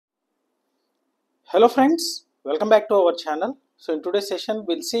Hello friends, welcome back to our channel. So in today's session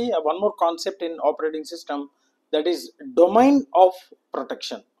we'll see one more concept in operating system, that is domain of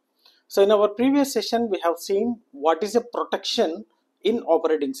protection. So in our previous session we have seen what is a protection in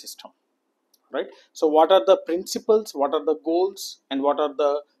operating system, right? So what are the principles, what are the goals, and what are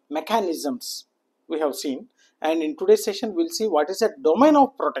the mechanisms we have seen. And in today's session we'll see what is a domain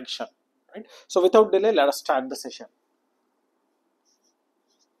of protection, right? So without delay, let us start the session.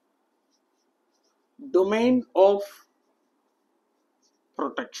 Domain of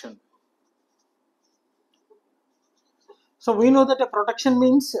protection. So we know that a protection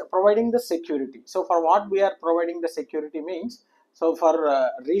means providing the security. So for what we are providing the security means, so for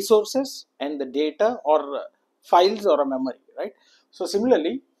resources and the data or files or a memory, right? So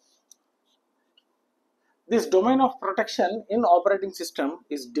similarly, this domain of protection in operating system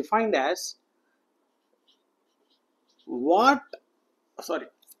is defined as what, sorry,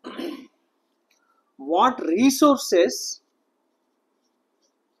 what resources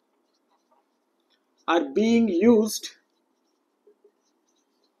are being used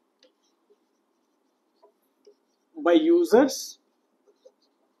by users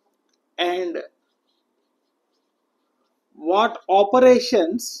and what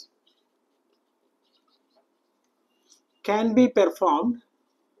operations can be performed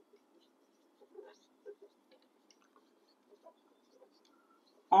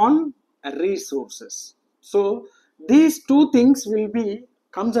on resources. So these two things will be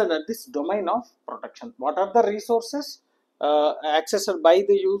comes under this domain of protection. What are the resources accessed by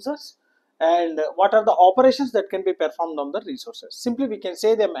the users, and what are the operations that can be performed on the resources? Simply we can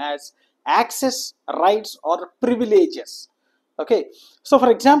say them as access rights or privileges. Okay, so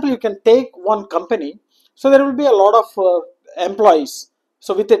for example, you can take one company. So there will be a lot of employees,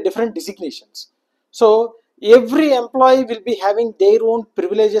 so with different designations. So every employee will be having their own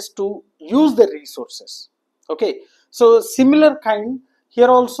privileges to use the resources. Okay, so similar kind here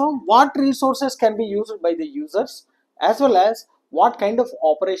also, what resources can be used by the users as well as what kind of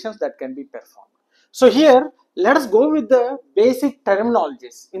operations that can be performed. So here let us go with the basic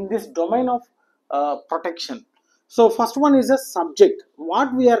terminologies in this domain of protection. So first one is a subject.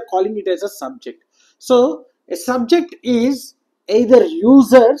 What we are calling it as a subject. So a subject is either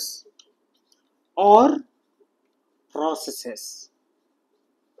users or processes.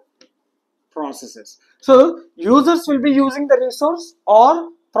 So users will be using the resource,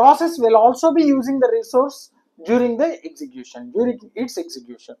 or process will also be using the resource during its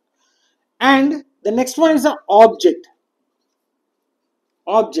execution. And the next one is an object.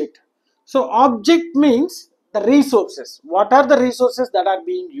 So object means the resources. What are the resources that are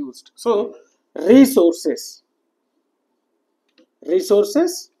being used? So resources.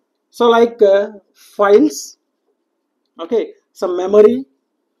 So like files, okay, some memory,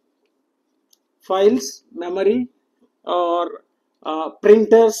 or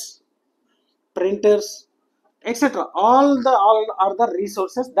printers, etc. All are the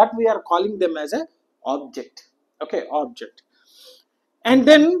resources that we are calling them as a object. Okay, object. And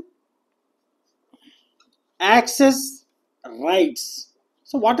then access rights.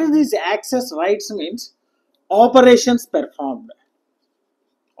 So what is these access rights means? Operations performed.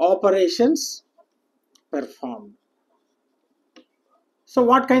 So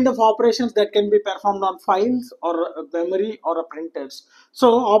what kind of operations that can be performed on files or memory or printers?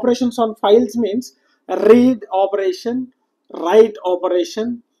 So operations on files means read operation, write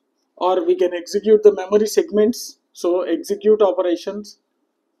operation, or we can execute the memory segments. So execute operations,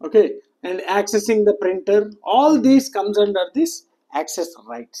 okay, and accessing the printer. All these comes under this access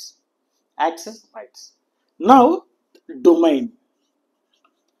rights. Now domain.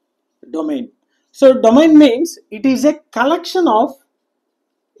 So domain means it is a collection of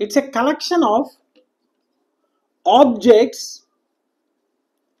objects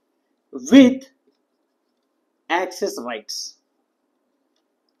with access rights.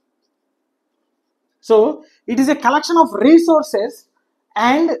 So it is a collection of resources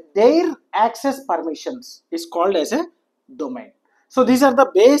and their access permissions is called as a domain. So these are the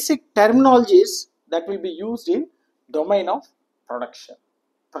basic terminologies that will be used in domain of protection,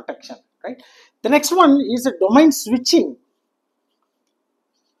 right? The next one is a domain switching.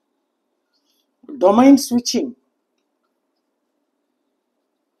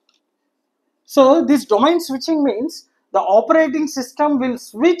 So this domain switching means the operating system will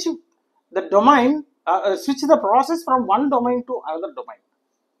switch the domain, switch the process from one domain to another domain.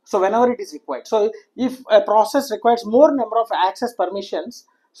 So whenever it is required. So if a process requires more number of access permissions,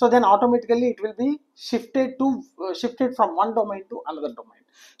 so then automatically it will be shifted from one domain to another domain.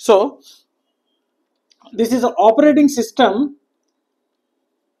 So this is an operating system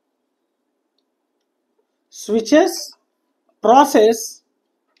switches process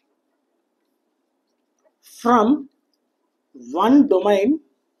from one domain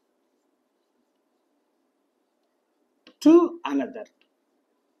to another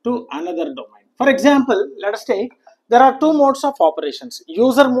domain. For example, let us take, there are two modes of operations,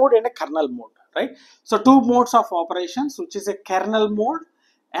 user mode and a kernel mode, right? So two modes of operations, which is a kernel mode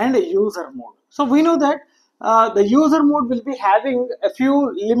and a user mode. So we know that the user mode will be having a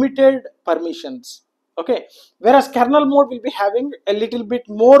few limited permissions, okay, whereas kernel mode will be having a little bit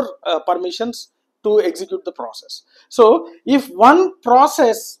more permissions to execute the process. So if one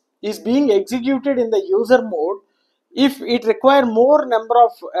process is being executed in the user mode, if it require more number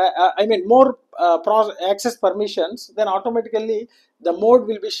of more access permissions, then automatically the mode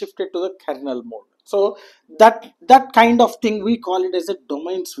will be shifted to the kernel mode. So that kind of thing we call it as a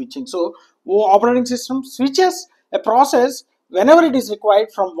domain switching. So operating system switches a process whenever it is required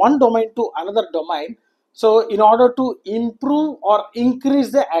from one domain to another domain, so in order to improve or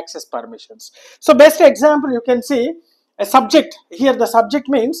increase the access permissions. So best example you can see a subject here. The subject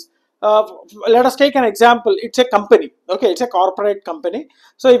means, let us take an example, it's a company, okay, it's a corporate company.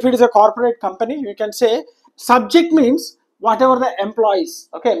 So if it is a corporate company, you can say subject means whatever the employees,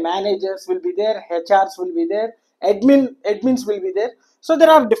 okay, managers will be there, HRs will be there, admins will be there. So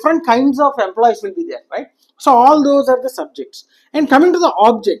there are different kinds of employees will be there, right? So all those are the subjects. And coming to the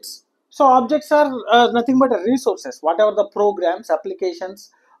objects, so objects are nothing but resources, whatever the programs,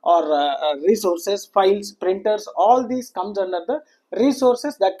 applications, or resources, files, printers, all these comes under the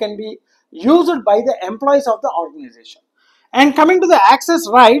resources that can be used by the employees of the organization. And coming to the access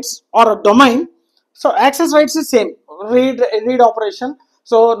rights or a domain, so access rights is same, read operation.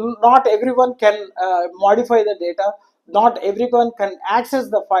 So not everyone can modify the data, not everyone can access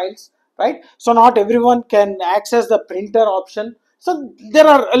the files, right? So not everyone can access the printer option. So there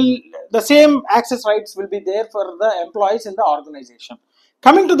are the same access rights will be there for the employees in the organization.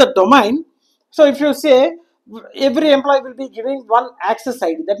 Coming to the domain, so if you say every employee will be giving one access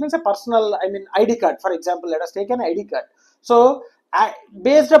ID, that means a personal, ID card. For example, let us take an ID card. So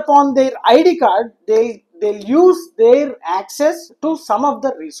based upon their ID card, they'll use their access to some of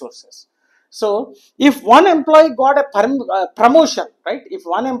the resources. So if one employee got a promotion, right? If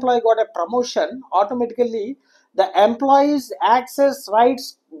one employee got a promotion, automatically the employee's access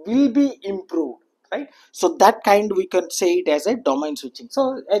rights will be improved, right? So that kind we can say it as a domain switching.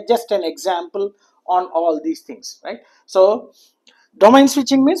 So just an example on all these things, right? So domain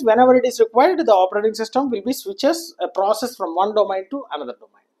switching means whenever it is required, the operating system will be switches a process from one domain to another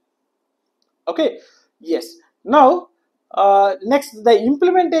domain. Okay, yes. Now next, the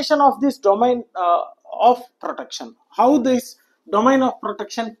implementation of this domain of protection, how this domain of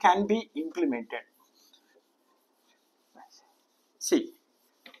protection can be implemented. See,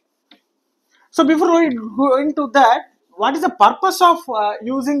 so before we go into that, what is the purpose of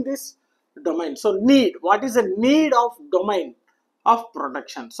using this domain? So need, what is the need of domain of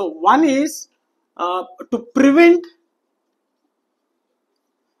protection? So one is to prevent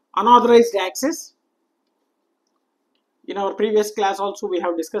unauthorized access. In our previous class also we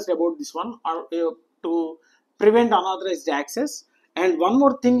have discussed about this one, to prevent unauthorized access. And one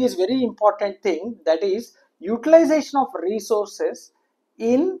more thing is very important thing, that is utilization of resources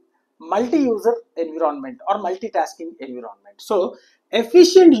in multi-user environment or multitasking environment. So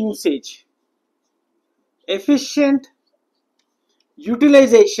efficient usage, efficient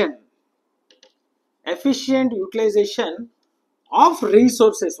utilization, efficient utilization of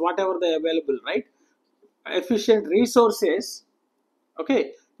resources, whatever they available, right? Efficient resources,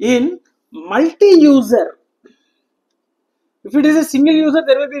 okay, in multi-user. If it is a single user,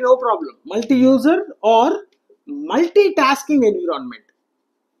 there will be no problem. Multi-user or multitasking environment.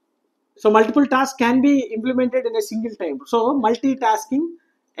 So multiple tasks can be implemented in a single time. So multitasking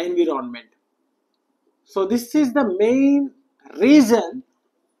environment. So this is the main reason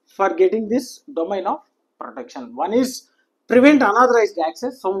for getting this domain of protection. One is prevent unauthorized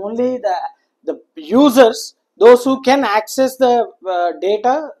access. So only the users, those who can access the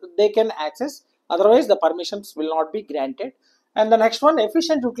data, they can access. Otherwise, the permissions will not be granted. And the next one,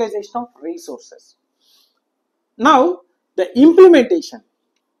 efficient utilization of resources. Now, the implementation.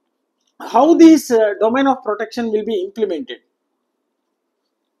 How this domain of protection will be implemented?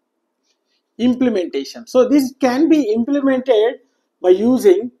 Implementation. So this can be implemented by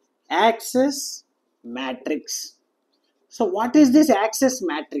using access matrix. So what is this access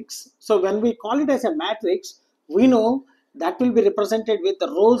matrix? So when we call it as a matrix, we know that will be represented with the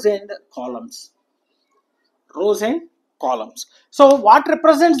rows and columns. Rows and columns. So what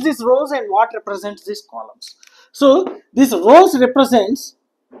represents these rows and what represents these columns? So this rows represents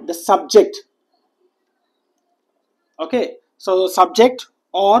the subject. Okay, so subject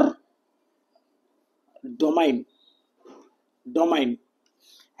or domain,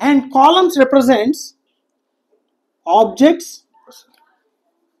 and columns represents objects,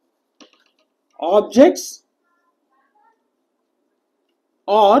 or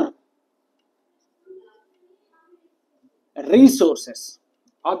resources,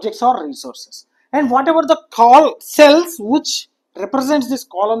 and whatever the call cells which represents these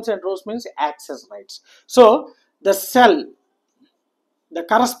columns and rows means access rights. So the cell, the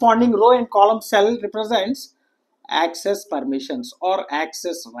corresponding row and column cell represents access permissions or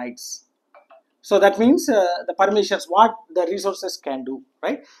access rights. So that means the permissions, what the resources can do,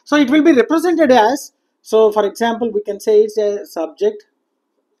 right? So it will be represented as, so for example, we can say it's a subject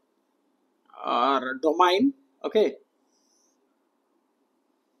or domain, okay?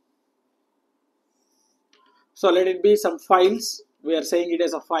 So let it be some files, we are saying it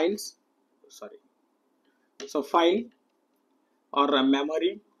as a files, sorry. So file or a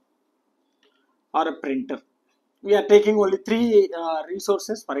memory or a printer. We are taking only three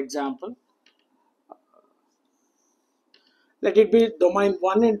resources, for example. Let it be domain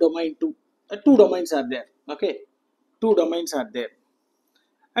 1 and domain 2. Two domains are there, okay? Two domains are there.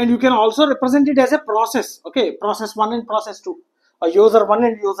 And you can also represent it as a process, okay? Process 1 and process 2, or user 1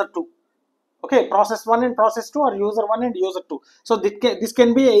 and user 2. Okay, process 1 and process 2, or user 1 and user 2. So this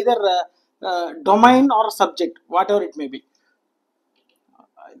can be either domain or subject, whatever it may be.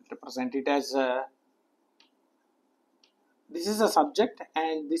 I'll represent it as this is a subject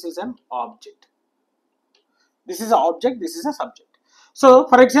and this is an object. This is an object, this is a subject. So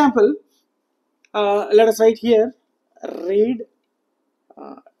for example, let us write here read,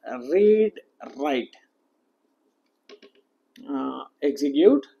 read, write,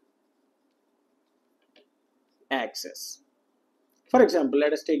 execute, access. For example,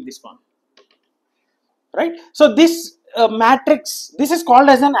 let us take this one, right? So this matrix, this is called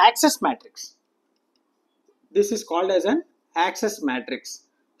as an access matrix. This is called as an access matrix.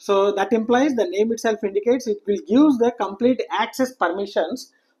 So that implies, the name itself indicates, it will give the complete access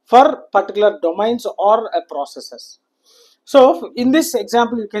permissions for particular domains or processes. So in this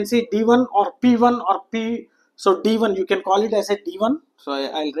example, you can see D1 or P1 or P. So D1, you can call it as a D1. So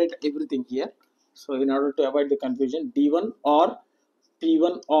I'll write everything here. So in order to avoid the confusion, D1 or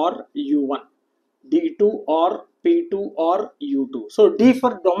P1 or U1, D2 or P2 or U2. So D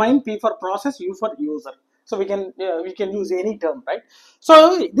for domain, P for process, U for user. So we can use any term, right?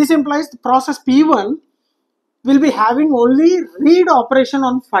 So this implies the process P1 will be having only read operation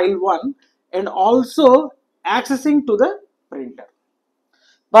on file 1 and also accessing to the printer.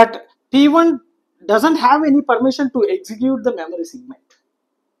 But P1 doesn't have any permission to execute the memory segment.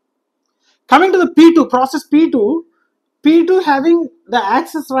 Coming to the P2, process P2, P2 having the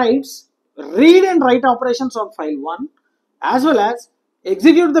access rights, read and write operations on file 1 as well as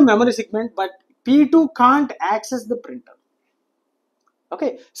execute the memory segment, but P2 can't access the printer.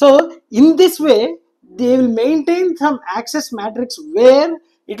 Okay, so in this way they will maintain some access matrix where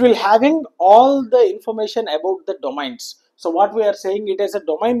it will having all the information about the domains. So what we are saying, it as a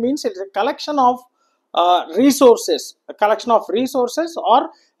domain means it is a collection of resources, or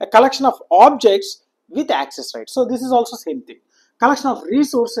a collection of objects with access rights. So this is also same thing, collection of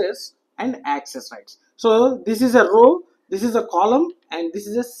resources and access rights. So this is a row, this is a column, and this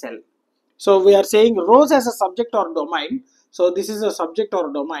is a cell. So we are saying rows as a subject or domain. So this is a subject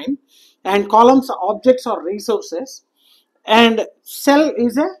or domain, and columns objects or resources, and cell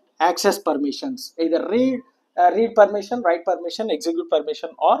is a access permissions, either read permission, write permission, execute permission,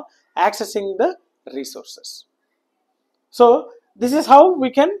 or accessing the resources. So this is how we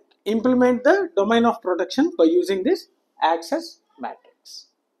can implement the domain of protection by using this access matrix.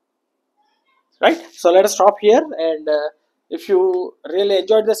 Right, so let us stop here, and if you really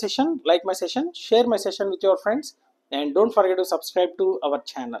enjoyed the session, like my session, share my session with your friends, and don't forget to subscribe to our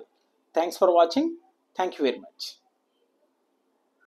channel. Thanks for watching. Thank you very much.